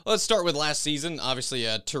Let's start with last season. Obviously,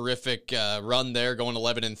 a terrific run there, going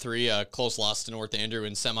 11-3. A close loss to North Andrew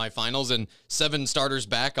in semifinals, and 7 starters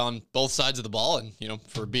back on both sides of the ball. And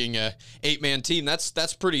for being a 8-man team,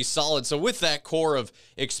 that's pretty solid. So, with that core of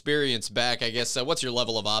experience back, I guess what's your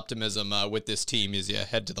level of optimism with this team as you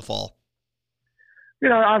head to the fall?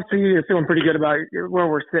 Obviously you're feeling pretty good about where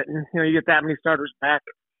we're sitting. You get that many starters back.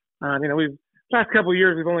 We've last couple of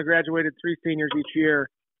years we've only graduated 3 seniors each year.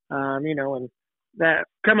 And that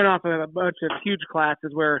coming off of a bunch of huge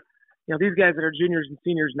classes where, these guys that are juniors and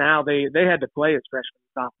seniors now, they had to play as freshmen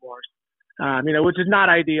and sophomores, which is not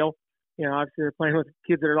ideal. Obviously they're playing with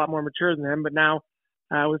kids that are a lot more mature than them, but now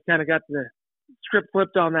we've kind of got the script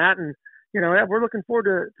flipped on that. And, we're looking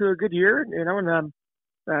forward to a good year, and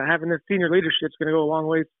having this senior leadership is going to go a long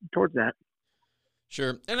way towards that.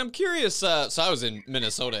 Sure. And I'm curious, so I was in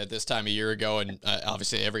Minnesota at this time a year ago, and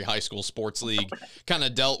obviously every high school sports league kind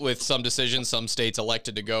of dealt with some decisions. Some states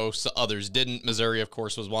elected to go, so others didn't. Missouri, of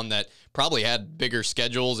course, was one that probably had bigger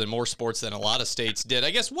schedules and more sports than a lot of states did.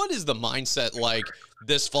 I guess, what is the mindset like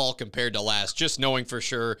this fall compared to last? Just knowing for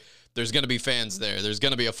sure there's going to be fans there. There's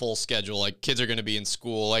going to be a full schedule. Like, kids are going to be in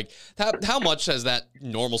school. Like, how much has that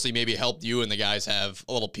normalcy maybe helped you and the guys have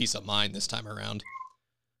a little peace of mind this time around?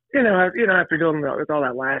 After dealing with all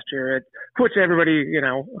that last year, which everybody,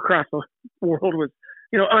 across the world was,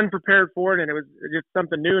 unprepared for it, and it was just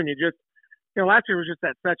something new. And last year was just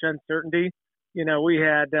such uncertainty. We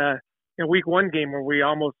had, week 1 game where we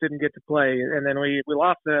almost didn't get to play, and then we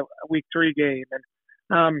lost a week 3 game.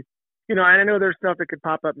 And, I know there's stuff that could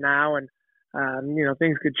pop up now, and,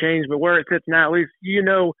 things could change, but where it sits now, at least,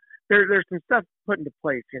 there's some stuff put into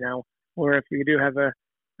place, where if you do have a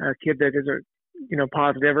kid that is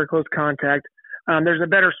positive or close contact, there's a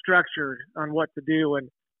better structure on what to do and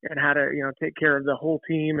how to, take care of the whole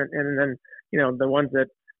team and then, the ones that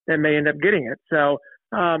may end up getting it. So,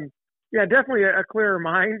 definitely a clearer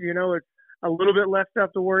mind. It's a little bit less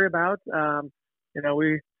stuff to worry about.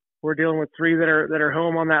 We're dealing with 3 that are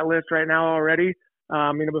home on that list right now already,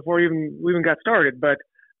 before we even got started. But,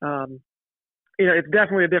 it's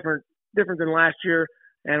definitely different than last year.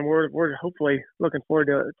 And we're hopefully looking forward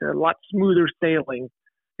to a lot smoother sailing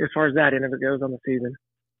as far as that end of it goes on the season.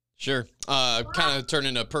 Sure. Kind of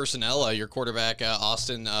turning to personnel, your quarterback,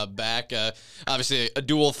 Austin, back. Obviously a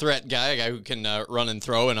dual threat guy, a guy who can run and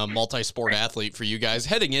throw, and a multi-sport athlete for you guys.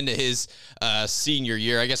 Heading into his senior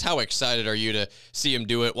year, I guess, how excited are you to see him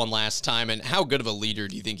do it one last time, and how good of a leader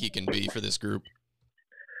do you think he can be for this group?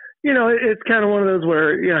 It's kind of one of those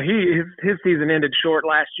where, his season ended short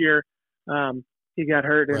last year. He got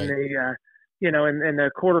hurt in the, in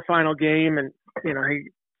the quarterfinal game, and he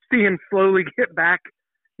see him slowly get back,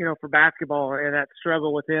 for basketball, and that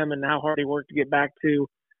struggle with him and how hard he worked to get back to,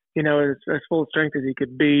 as full strength as he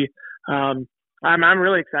could be. I'm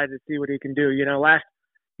really excited to see what he can do.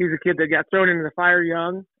 He's a kid that got thrown into the fire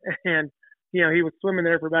young, and he was swimming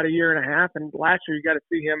there for about a year and a half. And last year, you got to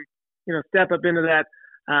see him, step up into that.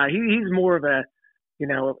 He's more of a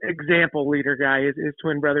example leader guy. His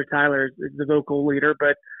twin brother Tyler is the vocal leader,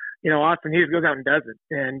 but Austin, he just goes out and does it.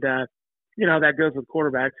 And that goes with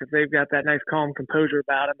quarterbacks. If they've got that nice calm composure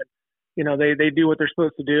about them, and they do what they're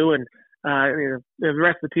supposed to do, and the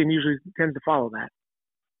rest of the team usually tends to follow that.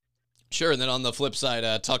 Sure. And then on the flip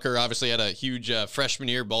side, Tucker obviously had a huge freshman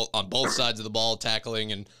year, on both sides of the ball,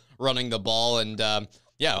 tackling and running the ball, and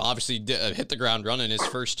obviously hit the ground running his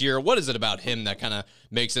first year. What is it about him that kind of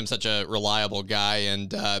makes him such a reliable guy,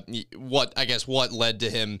 and what led to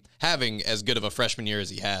him having as good of a freshman year as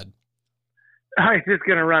he had? He's just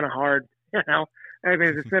going to run hard. It's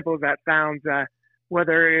as simple as that sounds.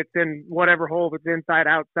 Whether it's in whatever hole, if it's inside,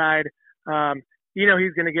 outside,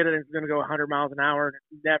 he's going to get it. And it's going to go 100 miles an hour. And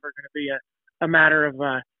it's never going to be a matter of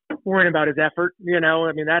worrying about his effort.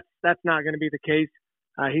 That's not going to be the case.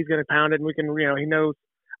 He's going to pound it, and we can. He knows.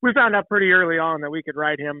 We found out pretty early on that we could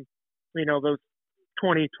ride him. Those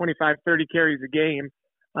 20, 25, 30 carries a game.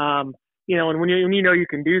 And when you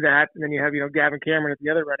can do that, and then you have Gavin Cameron at the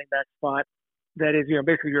other running back spot. That is,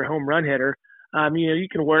 basically your home run hitter. You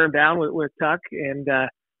can wear him down with Tuck, and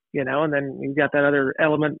and then you've got that other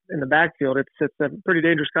element in the backfield. It's a pretty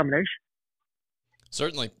dangerous combination.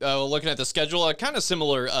 Certainly. Looking at the schedule, kind of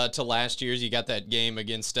similar to last year's. You got that game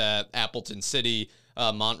against Appleton City,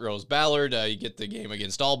 Montrose Ballard. You get the game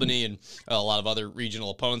against Albany, and a lot of other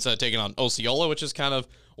regional opponents taking on Osceola, which is kind of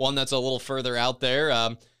one that's a little further out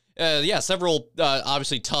there. Several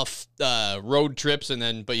obviously tough road trips,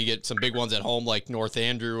 but you get some big ones at home like North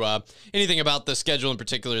Andrew. Anything about the schedule in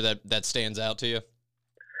particular that stands out to you?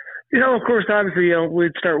 Of course, obviously,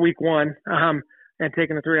 we'd start week 1 and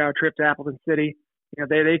taking a 3-hour trip to Appleton City.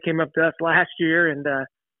 They came up to us last year, and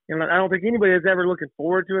I don't think anybody is ever looking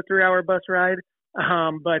forward to a 3-hour bus ride.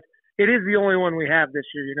 But it is the only one we have this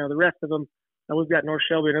year. The rest of them, we've got North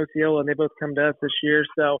Shelby and Osceola, and they both come to us this year.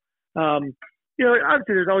 So,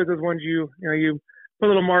 obviously there's always those ones you put a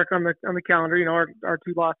little mark on the calendar. Our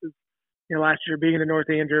 2 losses, last year being to North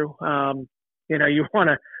Andrew. You want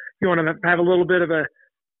to have a little bit of a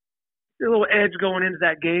little edge going into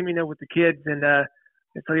that game, with the kids, and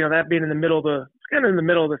so that being in the middle of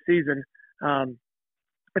the season,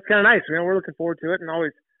 it's kind of nice. We're looking forward to it, and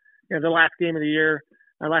always, the last game of the year,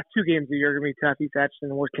 our last 2 games of the year are going to be tough. East Atchison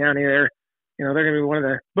and Worth County. They're going to be one of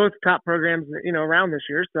the both top programs, around this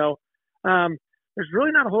year. So there's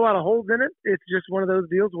really not a whole lot of holes in it. It's just one of those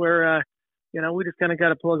deals where we just kind of got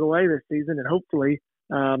to plug away this season and hopefully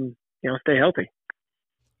stay healthy.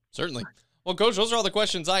 Certainly. Well, Coach, those are all the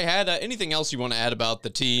questions I had. Anything else you want to add about the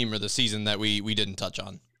team or the season that we didn't touch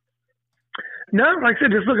on? No, like I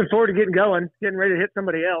said, just looking forward to getting going, getting ready to hit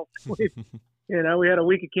somebody else. We had a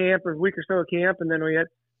week of camp, or a week or so of camp, and then we had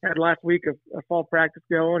last week of fall practice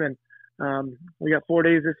going, and we got 4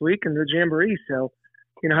 days this week and the Jamboree. So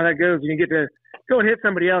you know how that goes. When you get to go and hit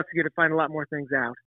somebody else, you get to find a lot more things out.